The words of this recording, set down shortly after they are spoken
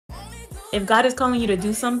If God is calling you to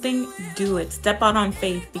do something, do it. Step out on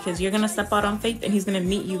faith, because you're going to step out on faith and he's going to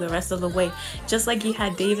meet you the rest of the way. Just like he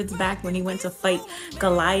had David's back when he went to fight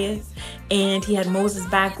Goliath, and he had Moses'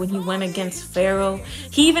 back when he went against Pharaoh.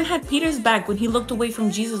 He even had Peter's back when he looked away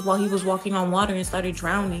from Jesus while he was walking on water and started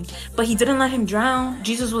drowning. But he didn't let him drown.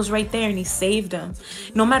 Jesus was right there and he saved him.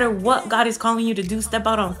 No matter what God is calling you to do, step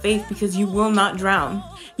out on faith, because you will not drown.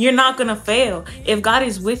 You're not going to fail. If God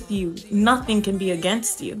is with you, nothing can be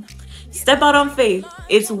against you. Step out on faith.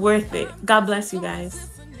 It's worth it. God bless you guys.